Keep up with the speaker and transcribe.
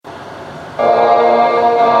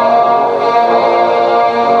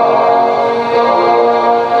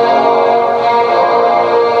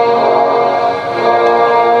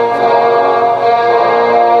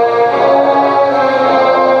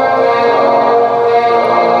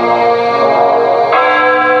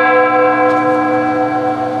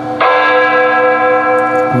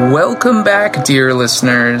Welcome back, dear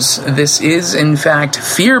listeners. This is, in fact,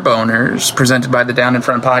 Fear Boners, presented by the Down in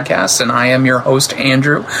Front podcast, and I am your host,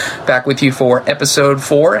 Andrew, back with you for episode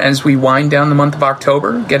 4 as we wind down the month of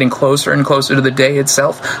October, getting closer and closer to the day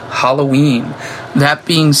itself, Halloween. That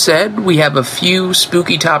being said, we have a few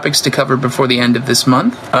spooky topics to cover before the end of this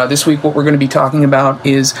month. This week, what we're going to be talking about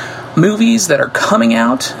is movies that are coming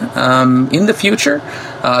out in the future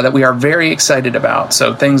that we are very excited about.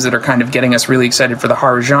 So things that are kind of getting us really excited for the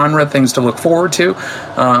horror genre, things to look forward to.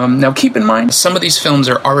 Now keep in mind, some of these films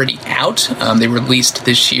are already out. They released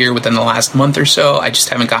this year within the last month or so. I just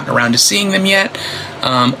haven't gotten around to seeing them yet.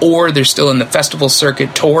 Or they're still in the festival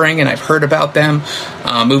circuit touring and I've heard about them.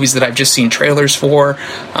 Movies that I've just seen trailers for.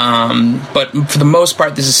 But for the most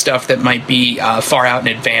part, this is stuff that might be far out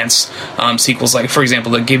in advance. Sequels, like, for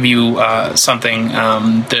example, to give you something,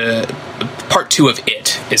 the part 2 of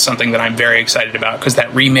It is something that I'm very excited about because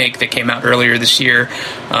that remake that came out earlier this year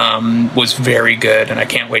was very good, and I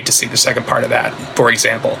can't wait to see the second part of that, for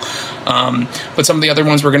example. But some of the other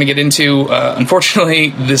ones we're going to get into, unfortunately,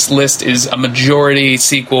 this list is a majority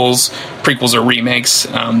sequels, prequels, or remakes.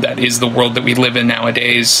 That is the world that we live in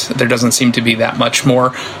nowadays. There doesn't seem to be that much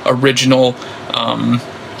more original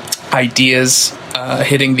ideas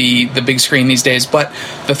hitting the big screen these days, but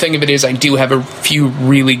the thing of it is I do have a few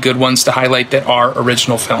really good ones to highlight that are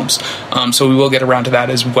original films, so we will get around to that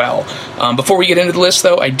as well. Before we get into the list,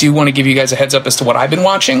 though, I do want to give you guys a heads up as to what I've been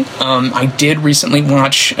watching. I did recently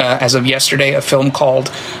watch, as of yesterday, a film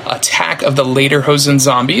called Attack of the Lederhosen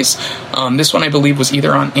Zombies. This one, I believe, was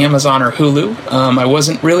either on Amazon or Hulu. I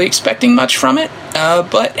wasn't really expecting much from it,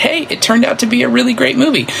 but hey, it turned out to be a really great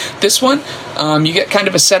movie. This one, you get kind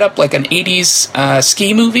of a setup like an 80s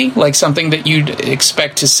ski movie, like something that you'd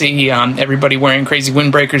expect to see everybody wearing crazy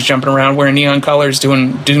windbreakers, jumping around, wearing neon colors,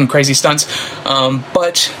 doing crazy stunts.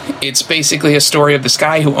 But it's basically a story of this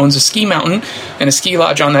guy who owns a ski mountain and a ski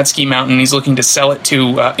lodge on that ski mountain. He's looking to sell it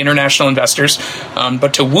to international investors,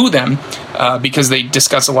 but to woo them because they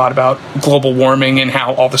discuss a lot about global warming and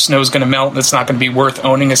how all the snow is going to melt and it's not going to be worth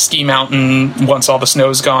owning a ski mountain once all the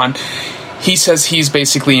snow's gone. He says he's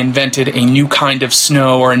basically invented a new kind of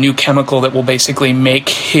snow or a new chemical that will basically make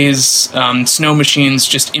his snow machines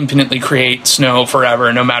just infinitely create snow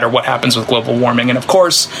forever, no matter what happens with global warming. And of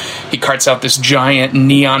course, he carts out this giant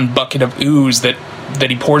neon bucket of ooze that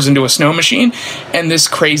he pours into a snow machine, and this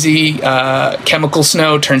crazy chemical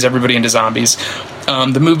snow turns everybody into zombies.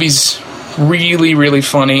 The movie's really, really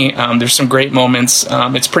funny. There's some great moments.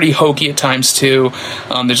 It's pretty hokey at times, too.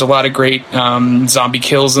 There's a lot of great zombie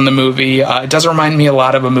kills in the movie. It does remind me a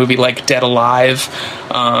lot of a movie like Dead Alive.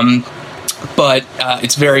 But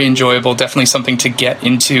it's very enjoyable. Definitely something to get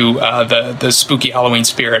into the spooky Halloween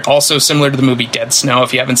spirit. Also similar to the movie Dead Snow,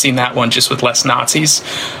 if you haven't seen that one, just with less Nazis.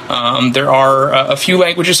 There are a few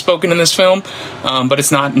languages spoken in this film, but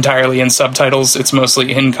it's not entirely in subtitles. It's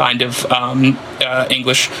mostly in kind of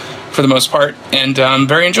English for the most part, and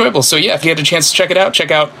very enjoyable. So yeah, if you had a chance to check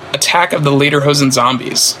out Attack of the Lederhosen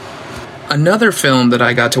Zombies. Another film that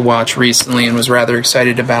I got to watch recently and was rather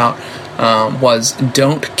excited about was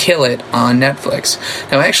Don't Kill It on Netflix.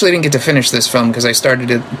 Now, I actually didn't get to finish this film because I started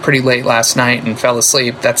it pretty late last night and fell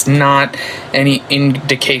asleep. That's not any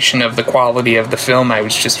indication of the quality of the film. I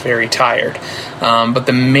was just very tired. But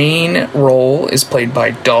the main role is played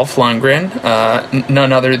by Dolph Lundgren,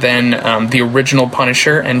 none other than the original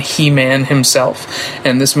Punisher and He-Man himself.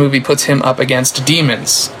 And this movie puts him up against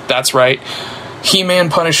demons. That's right. He-Man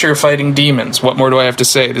Punisher fighting demons. What more do I have to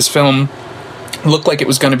say? This film looked like it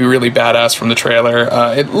was going to be really badass from the trailer.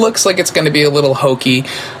 It looks like it's going to be a little hokey,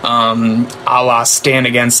 a la Stand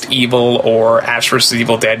Against Evil or Ash vs.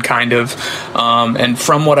 Evil Dead kind of. And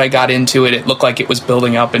from what I got into it, it looked like it was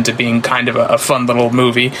building up into being kind of a fun little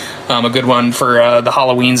movie. A good one for the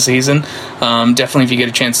Halloween season. Definitely if you get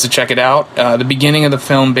a chance to check it out. The beginning of the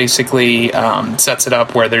film basically sets it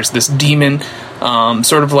up where there's this demon,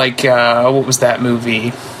 sort of like, what was that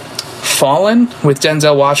movie? Fallen with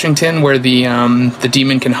Denzel Washington, where the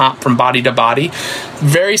demon can hop from body to body.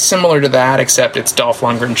 Very similar to that, except it's Dolph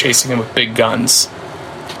Lundgren chasing him with big guns.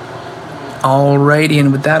 Alrighty,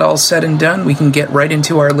 and with that all said and done, we can get right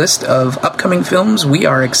into our list of upcoming films we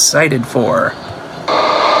are excited for.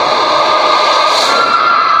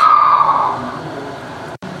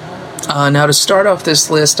 Now, to start off this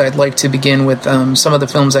list, I'd like to begin with some of the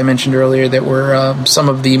films I mentioned earlier that were some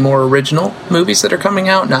of the more original movies that are coming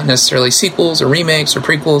out, not necessarily sequels or remakes or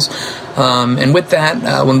prequels. And with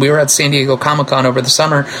that, when we were at San Diego Comic-Con over the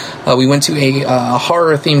summer, we went to a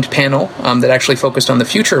horror-themed panel that actually focused on the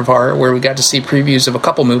future of horror, where we got to see previews of a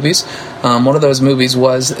couple movies. One of those movies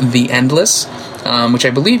was The Endless, which I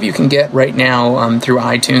believe you can get right now through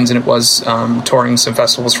iTunes, and it was touring some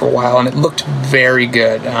festivals for a while, and it looked very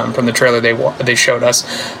good from the trailer they showed us.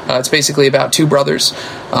 It's basically about two brothers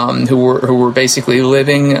who were basically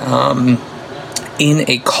living in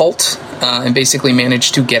a cult and basically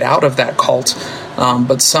managed to get out of that cult,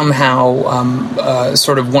 but somehow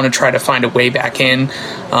sort of want to try to find a way back in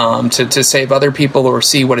to save other people or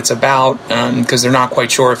see what it's about, because they're not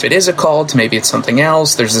quite sure if it is a cult, maybe it's something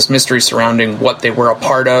else. There's this mystery surrounding what they were a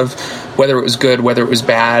part of, whether it was good, whether it was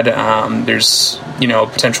bad. There's,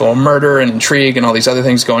 potential murder and intrigue and all these other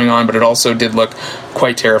things going on, but it also did look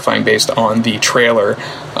quite terrifying based on the trailer.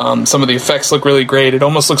 Some of the effects look really great. It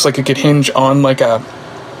almost looks like it could hinge on like a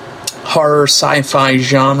horror sci-fi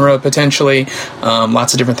genre potentially.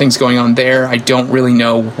 Lots of different things going on there. I don't really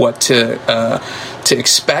know what to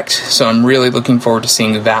expect, so I'm really looking forward to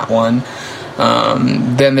seeing that one.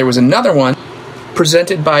 Then there was another one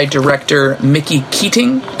presented by director Mickey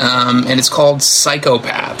Keating, and it's called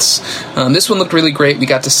Psychopaths. This one looked really great. We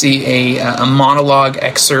got to see a monologue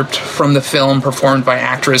excerpt from the film performed by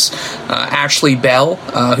actress Ashley Bell,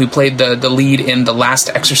 who played the lead in The Last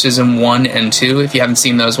Exorcism 1 and 2. If you haven't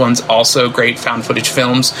seen those ones, also great found footage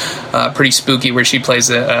films. Pretty spooky, where she plays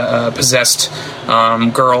a possessed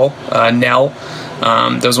girl, Nell.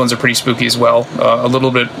 Those ones are pretty spooky as well, a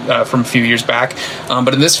little bit from a few years back.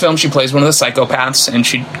 But in this film, she plays one of the psychopaths, and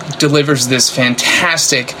she delivers this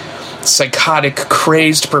fantastic, psychotic,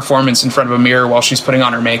 crazed performance in front of a mirror while she's putting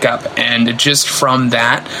on her makeup. And just from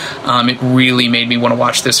that, it really made me want to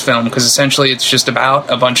watch this film, because essentially it's just about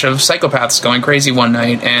a bunch of psychopaths going crazy one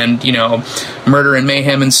night, and, murder and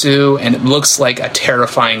mayhem ensue, and it looks like a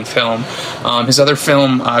terrifying film. His other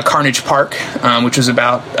film, Carnage Park, which was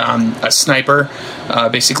about a sniper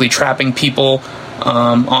basically trapping people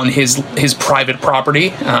on his private property,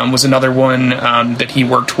 was another one that he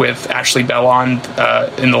worked with Ashley Bell on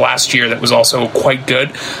in the last year that was also quite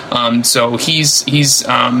good. So he's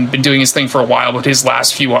been doing his thing for a while, but his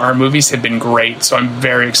last few horror movies have been great, so I'm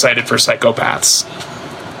very excited for Psychopaths.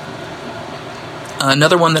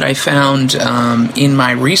 Another one that I found in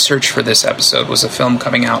my research for this episode was a film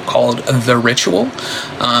coming out called The Ritual.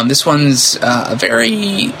 This one's a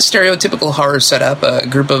very stereotypical horror setup. A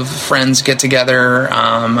group of friends get together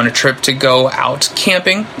on a trip to go out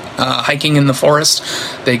camping, hiking in the forest.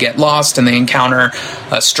 They get lost and they encounter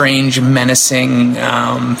a strange, menacing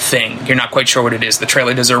thing. You're not quite sure what it is. The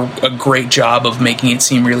trailer does a great job of making it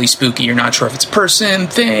seem really spooky. You're not sure if it's a person,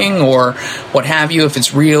 thing, or what have you, if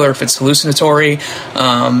it's real or if it's hallucinatory.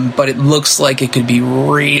 But it looks like it could be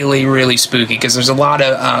really, really spooky, because there's a lot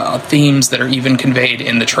of themes that are even conveyed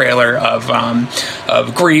in the trailer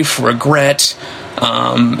of grief, regret,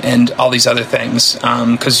 and all these other things,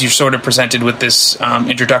 because you're sort of presented with this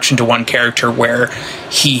introduction to one character where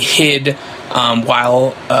he hid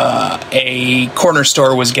while a corner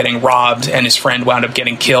store was getting robbed, and his friend wound up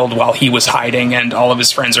getting killed while he was hiding, and all of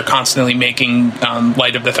his friends are constantly making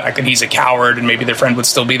light of the fact that he's a coward, and maybe their friend would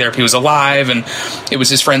still be there if he was alive, and it was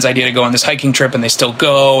his friend's idea to go on this hiking trip, and they still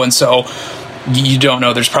go, and so you don't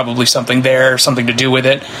know, there's probably something there, something to do with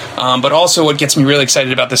it. But also what gets me really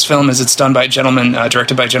excited about this film is it's done by a gentleman,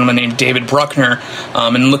 directed by a gentleman named David Bruckner.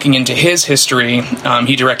 And looking into his history,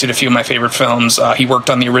 he directed a few of my favorite films. He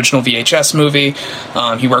worked on the original VHS movie.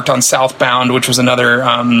 He worked on Southbound, which was another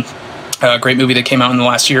great movie that came out in the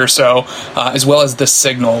last year or so, as well as The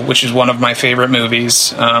Signal, which is one of my favorite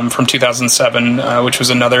movies from 2007, which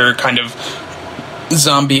was another kind of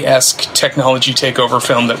zombie-esque technology takeover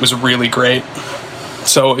film that was really great.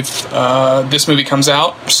 So if this movie comes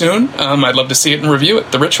out soon, I'd love to see it and review it.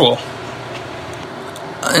 The Ritual.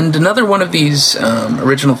 And another one of these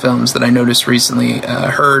original films that I noticed recently,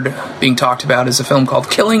 heard being talked about, is a film called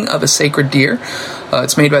Killing of a Sacred Deer.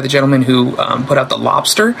 It's made by the gentleman who put out The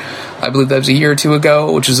Lobster. I believe that was a year or two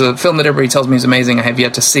ago, which is a film that everybody tells me is amazing. I have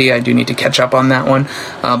yet to see. I do need to catch up on that one.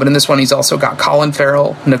 But in this one, he's also got Colin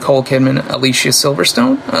Farrell, Nicole Kidman, Alicia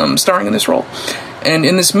Silverstone starring in this role. And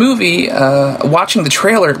in this movie, watching the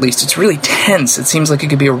trailer at least, it's really tense. It seems like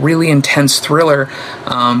it could be a really intense thriller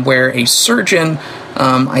where a surgeon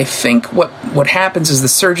I think what happens is the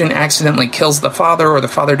surgeon accidentally kills the father, or the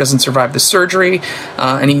father doesn't survive the surgery,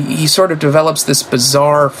 and he sort of develops this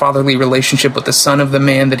bizarre fatherly relationship with the son of the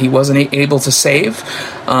man that he wasn't able to save.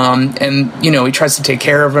 And, he tries to take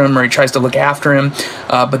care of him, or he tries to look after him,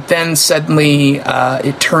 but then suddenly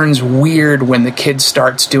it turns weird when the kid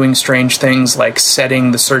starts doing strange things like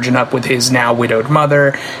setting the surgeon up with his now widowed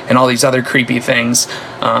mother and all these other creepy things.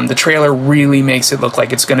 The trailer really makes it look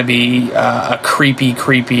like it's going to be a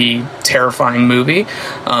creepy, terrifying movie,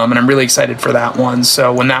 and I'm really excited for that one.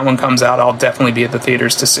 So when that one comes out, I'll definitely be at the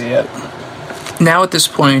theaters to see it. Now at this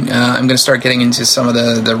point, I'm going to start getting into some of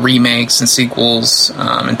the remakes and sequels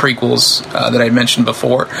and prequels that I mentioned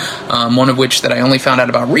before. One of which that I only found out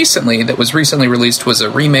about recently, that was recently released, was a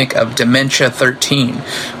remake of Dementia 13,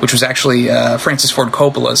 which was actually Francis Ford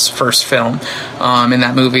Coppola's first film. In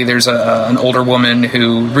that movie, there's an older woman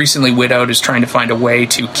who, recently widowed, is trying to find a way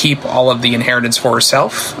to keep all of the inheritance for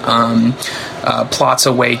herself. Plots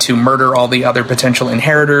a way to murder all the other potential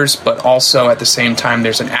inheritors, but also at the same time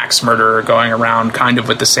there's an axe murderer going around kind of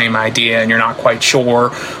with the same idea, and you're not quite sure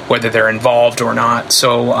whether they're involved or not.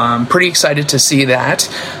 So I'm pretty excited to see that.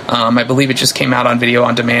 I believe it just came out on video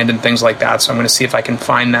on demand and things like that, so I'm going to see if I can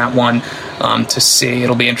find that one to see.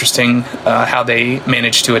 It'll be interesting how they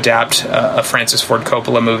manage to adapt a Francis Ford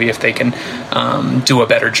Coppola movie, if they can do a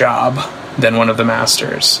better job than one of the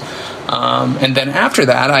masters. And then after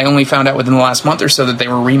that, I only found out within the last month or so that they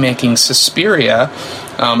were remaking Suspiria,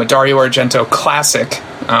 a Dario Argento classic.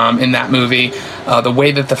 In that movie, the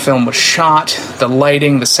way that the film was shot, the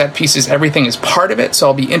lighting, the set pieces, everything is part of it, so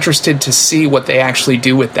I'll be interested to see what they actually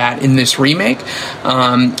do with that in this remake.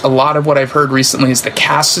 A lot of what I've heard recently is the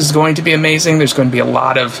cast is going to be amazing. There's going to be a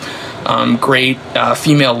lot of great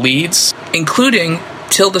female leads, including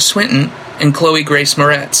Tilda Swinton and Chloe Grace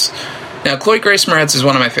Moretz. Now, Chloe Grace Moretz is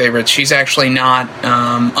one of my favorites. She's actually not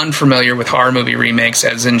unfamiliar with horror movie remakes,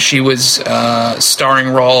 as in she was starring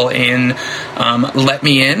role in Let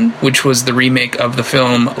Me In, which was the remake of the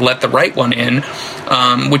film Let the Right One In,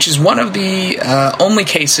 which is one of the only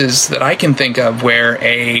cases that I can think of where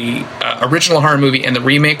a original horror movie and the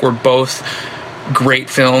remake were both great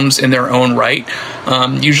films in their own right.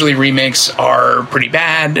 Usually remakes are pretty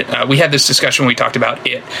bad. We had this discussion when we talked about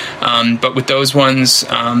It, but with those ones,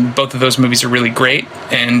 both of those movies are really great,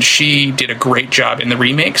 and she did a great job in the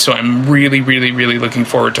remake, so I'm really looking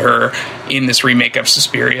forward to her in this remake of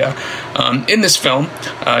Suspiria. In this film,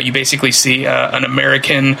 you basically see an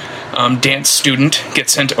American dance student get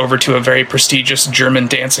sent over to a very prestigious German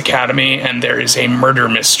dance academy, and there is a murder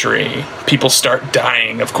mystery. People start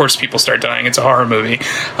dying. Of course people start dying. It's a horror movie.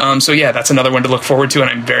 So yeah, that's another one to look forward to, and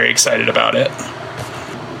I'm very excited about it.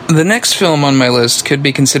 The next film on my list could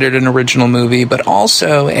be considered an original movie, but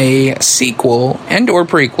also a sequel and or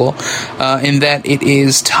prequel, in that it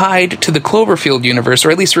is tied to the Cloverfield universe,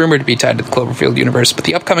 or at least rumored to be tied to the Cloverfield universe. But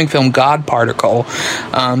the upcoming film God Particle,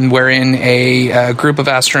 wherein a group of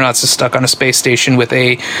astronauts is stuck on a space station with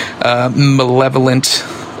a malevolent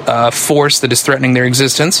force that is threatening their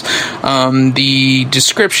existence. The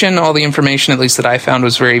description, all the information, at least that I found,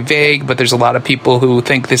 was very vague, but there's a lot of people who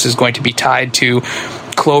think this is going to be tied to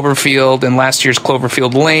Cloverfield and last year's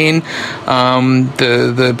Cloverfield Lane.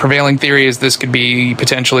 The prevailing theory is this could be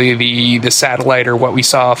potentially the satellite, or what we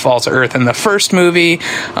saw fall to Earth in the first movie,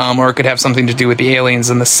 or it could have something to do with the aliens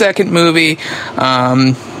in the second movie.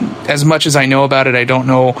 As much as I know about it, I don't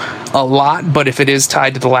know a lot, but if it is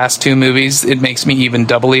tied to the last two movies, it makes me even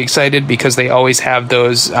doubly excited, because they always have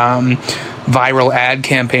those viral ad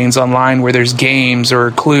campaigns online where there's games or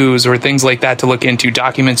clues or things like that to look into,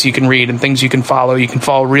 documents you can read and things you can follow. You can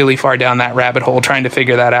fall really far down that rabbit hole trying to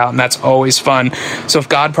figure that out, and that's always fun. So if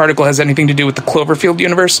God Particle has anything to do with the Cloverfield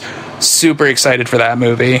universe, super excited for that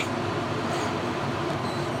movie.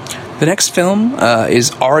 The next film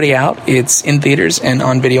is already out. It's in theaters and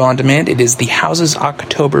on video on demand. It is The Houses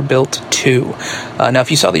October Built 2. Now, if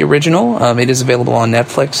you saw the original, it is available on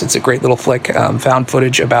Netflix. It's a great little flick, found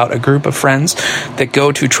footage about a group of friends that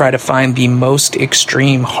go to try to find the most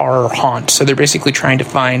extreme horror haunt. So they're basically trying to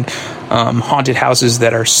find haunted houses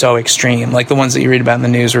that are so extreme, like the ones that you read about in the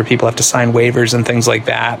news where people have to sign waivers and things like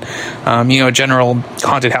that. General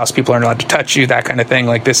haunted house, people aren't allowed to touch you, that kind of thing.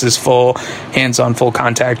 Like, this is full hands-on, full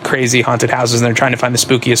contact, crazy haunted houses, and they're trying to find the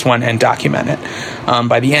spookiest one and document it.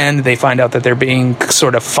 By the end, they find out that they're being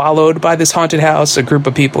sort of followed by this haunted house. A group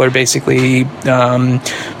of people are basically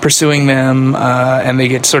pursuing them, and they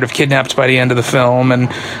get sort of kidnapped by the end of the film, and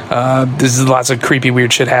this is lots of creepy,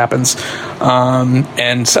 weird shit happens.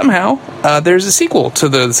 And somehow, there's a sequel to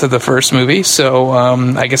the first movie, so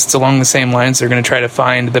I guess it's along the same lines. They're going to try to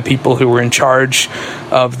find the people who were in charge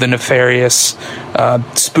of the nefarious,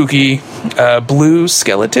 spooky blue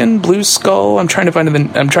skull. I'm trying to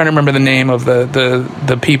remember the name of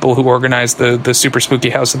the people who organized the super spooky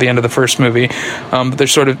house at the end of the first movie. But they're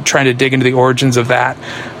sort of trying to dig into the origins of that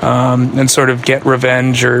and sort of get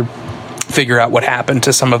revenge or figure out what happened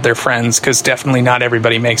to some of their friends, because definitely not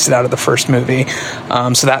everybody makes it out of the first movie.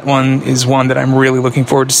 So that one is one that I'm really looking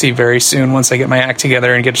forward to see very soon once I get my act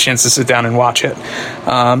together and get a chance to sit down and watch it.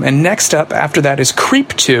 And next up after that is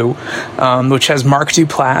Creep 2, which has Mark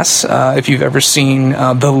Duplass. If you've ever seen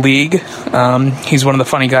The League, he's one of the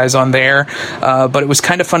funny guys on there. But it was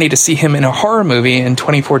kind of funny to see him in a horror movie in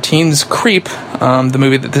 2014's Creep, the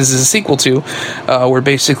movie that this is a sequel to, where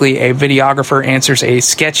basically a videographer answers a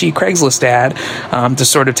sketchy Craigslist ad to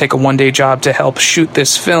sort of take a one-day job to help shoot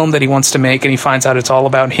this film that he wants to make, and he finds out it's all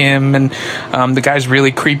about him, and the guy's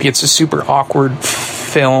really creepy. It's a super awkward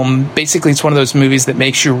film. Basically, it's one of those movies that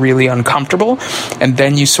makes you really uncomfortable, and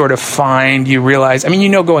then you realize, I mean, you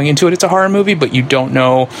know going into it it's a horror movie, but you don't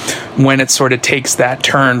know when it sort of takes that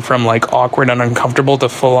turn from like awkward and uncomfortable to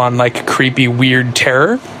full-on like creepy, weird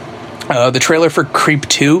terror. The trailer for Creep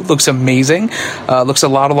 2 looks amazing. Looks a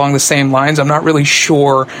lot along the same lines. I'm not really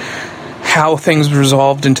sure how things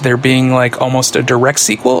resolved into there being like almost a direct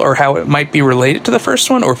sequel, or how it might be related to the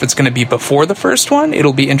first one, or if it's going to be before the first one.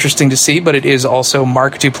 It'll be interesting to see, but it is also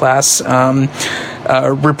Mark Duplass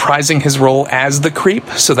reprising his role as the creep,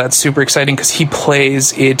 so that's super exciting because he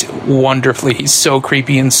plays it wonderfully. He's so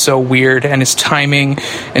creepy and so weird, and his timing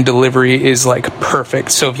and delivery is like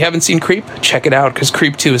perfect. So if you haven't seen Creep, check it out, because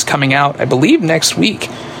Creep 2 is coming out, I believe, next week.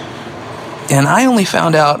 And I only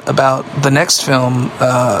found out about the next film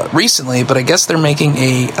recently, but I guess they're making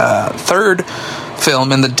a third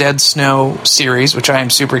film in the Dead Snow series, which I am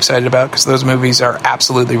super excited about because those movies are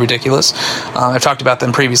absolutely ridiculous. I've talked about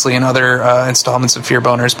them previously in other installments of Fear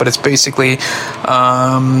Boners, but it's basically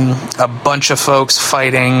a bunch of folks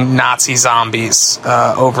fighting Nazi zombies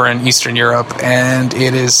over in Eastern Europe, and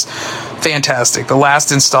it is fantastic. The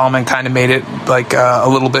last installment kind of made it like a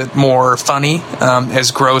little bit more funny,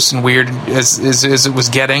 as gross and weird as it was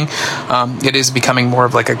getting. It is becoming more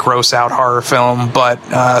of like a gross out horror film, but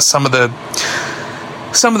some of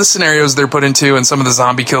the scenarios they're put into and some of the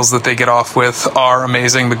zombie kills that they get off with are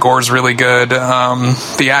amazing. The gore's really good.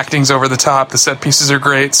 The acting's over the top. The set pieces are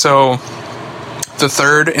great. So the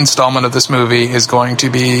third installment of this movie is going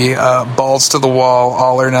to be balls to the wall,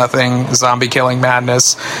 all or nothing, zombie killing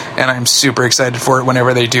madness, and I'm super excited for it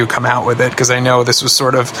whenever they do come out with it, because I know this was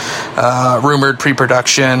sort of rumored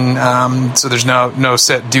pre-production, so there's no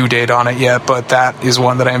set due date on it yet, but that is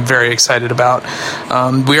one that I'm very excited about.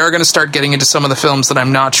 We are going to start getting into some of the films that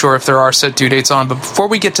I'm not sure if there are set due dates on, but before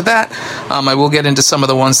we get to that, I will get into some of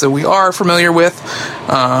the ones that we are familiar with.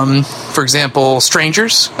 For example,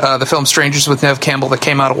 Strangers, the film Strangers with Nev Campbell that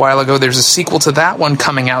came out a while ago. There's a sequel to that one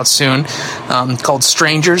coming out soon called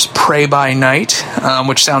Strangers Prey by Night,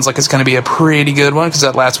 which sounds like it's going to be a pretty good one because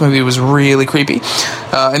that last movie was really creepy.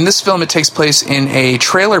 In this film, it takes place in a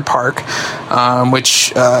trailer park,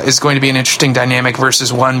 which is going to be an interesting dynamic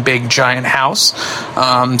versus one big giant house.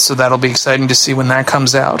 So that'll be exciting to see when that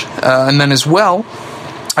comes out. And then as well,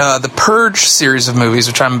 the Purge series of movies,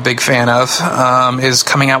 which I'm a big fan of, is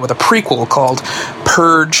coming out with a prequel called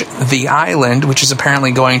Purge the Island, which is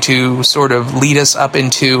apparently going to sort of lead us up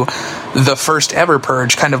into the first ever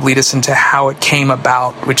Purge, kind of lead us into how it came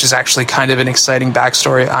about, which is actually kind of an exciting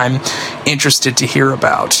backstory I'm interested to hear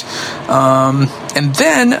about. And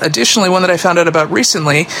then, additionally, one that I found out about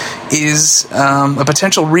recently is a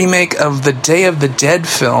potential remake of the Day of the Dead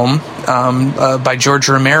film by George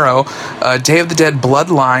Romero. Day of the Dead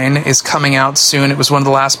Bloodline is coming out soon. It was one of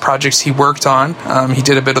the last projects he worked on. He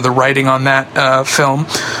did a bit of the writing on that film,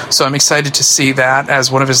 so I'm excited to see that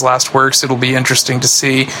as one of his last works. It'll be interesting to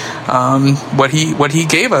see what he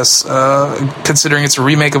gave us, considering it's a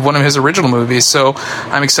remake of one of his original movies. So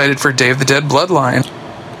I'm excited for Day of the Dead Bloodline.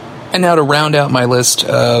 And now to round out my list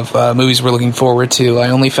of movies we're looking forward to,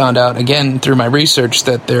 I only found out, again, through my research,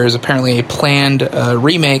 that there is apparently a planned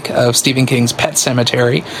remake of Stephen King's Pet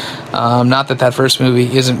Sematary. Not that first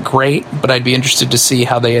movie isn't great, but I'd be interested to see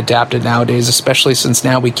how they adapt it nowadays, especially since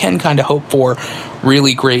now we can kind of hope for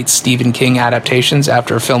really great Stephen King adaptations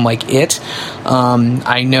after a film like It.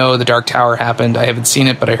 I know The Dark Tower happened. I haven't seen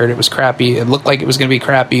it, but I heard it was crappy. It looked like it was going to be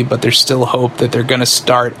crappy, but there's still hope that they're going to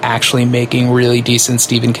start actually making really decent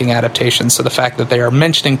Stephen King adaptations. So the fact that they are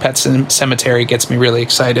mentioning Pet Sematary gets me really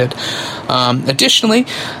excited. Additionally,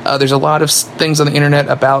 there's a lot of things on the internet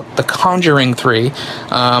about The Conjuring 3.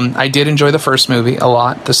 I did enjoy the first movie a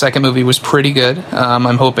lot. The second movie was pretty good.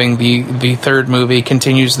 I'm hoping the third movie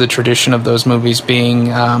continues the tradition of those movies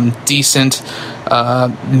being decent,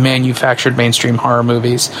 manufactured mainstream horror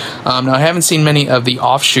movies. Now, I haven't seen many of the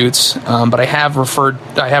offshoots, but I have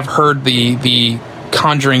heard the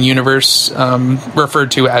Conjuring universe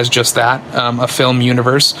referred to as just that, a film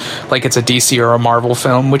universe, like it's a DC or a Marvel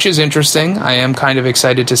film, which is interesting. I am kind of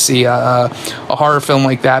excited to see a horror film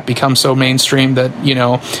like that become so mainstream that,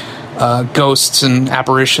 ghosts and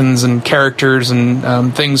apparitions and characters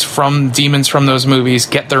and things from demons from those movies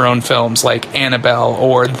get their own films, like Annabelle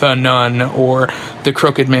or The Nun or The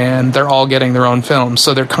Crooked Man. They're all getting their own films,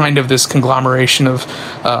 so they're kind of this conglomeration of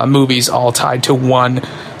movies all tied to one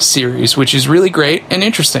series, which is really great and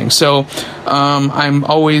interesting. So I'm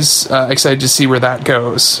always excited to see where that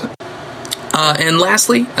goes. And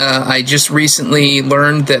lastly, I just recently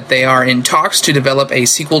learned that they are in talks to develop a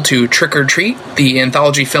sequel to Trick or Treat, the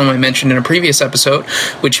anthology film I mentioned in a previous episode,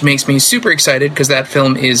 which makes me super excited because that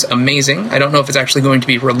film is amazing. I don't know if it's actually going to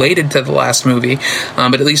be related to the last movie,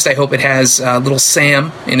 but at least I hope it has little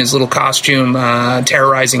Sam in his little costume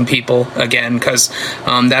terrorizing people again, because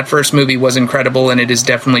that first movie was incredible and it is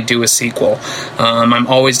definitely due a sequel. I'm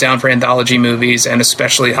always down for anthology movies, and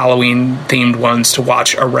especially Halloween-themed ones to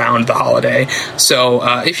watch around the holiday. So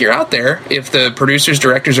if you're out there, if the producers,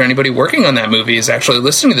 directors, or anybody working on that movie is actually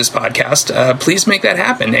listening to this podcast, please make that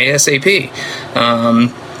happen ASAP.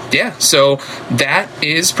 So that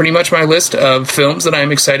is pretty much my list of films that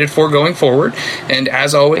I'm excited for going forward. And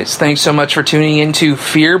as always, thanks so much for tuning into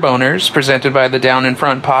Fear Boners, presented by the Down in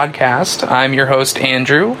Front podcast. I'm your host,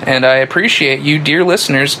 Andrew, and I appreciate you, dear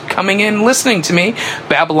listeners, coming in, listening to me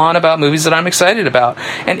babble on about movies that I'm excited about.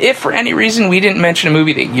 And if for any reason we didn't mention a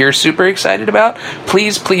movie that you're super excited about,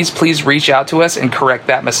 please, please, please reach out to us and correct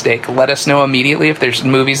that mistake. Let us know immediately if there's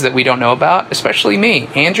movies that we don't know about, especially me.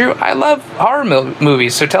 Andrew, I love horror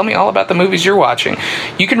movies, so tell me all about the movies you're watching.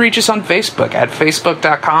 You can reach us on Facebook at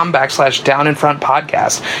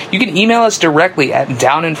facebook.com/downinfrontpodcast. You can email us directly at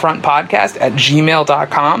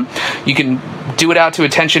downinfrontpodcast@gmail.com. You can do it out to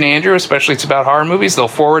Attention Andrew, especially if it's about horror movies. They'll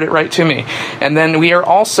forward it right to me. And then we are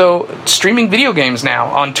also streaming video games now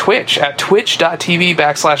on Twitch at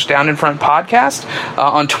twitch.tv/downinfrontpodcast.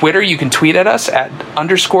 On Twitter, you can tweet at us at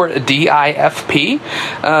 _DIFP.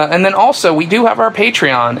 And then also, we do have our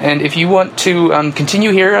Patreon. And if you want to continue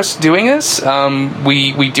hearing us doing this,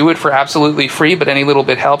 we do it for absolutely free, but any little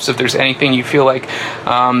bit helps. If there's anything you feel like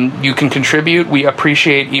you can contribute, we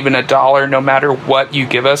appreciate even $1, no matter what you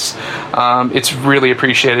give us. It's really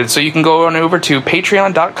appreciated. So you can go on over to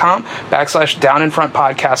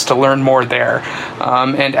patreon.com/downinfrontpodcast to learn more there.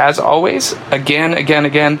 And as always,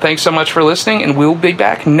 again, thanks so much for listening, and we'll be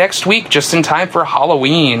back next week just in time for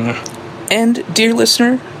Halloween. And, dear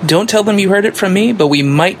listener, don't tell them you heard it from me, but we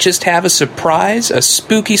might just have a surprise, a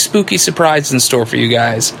spooky, spooky surprise in store for you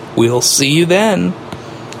guys. We'll see you then.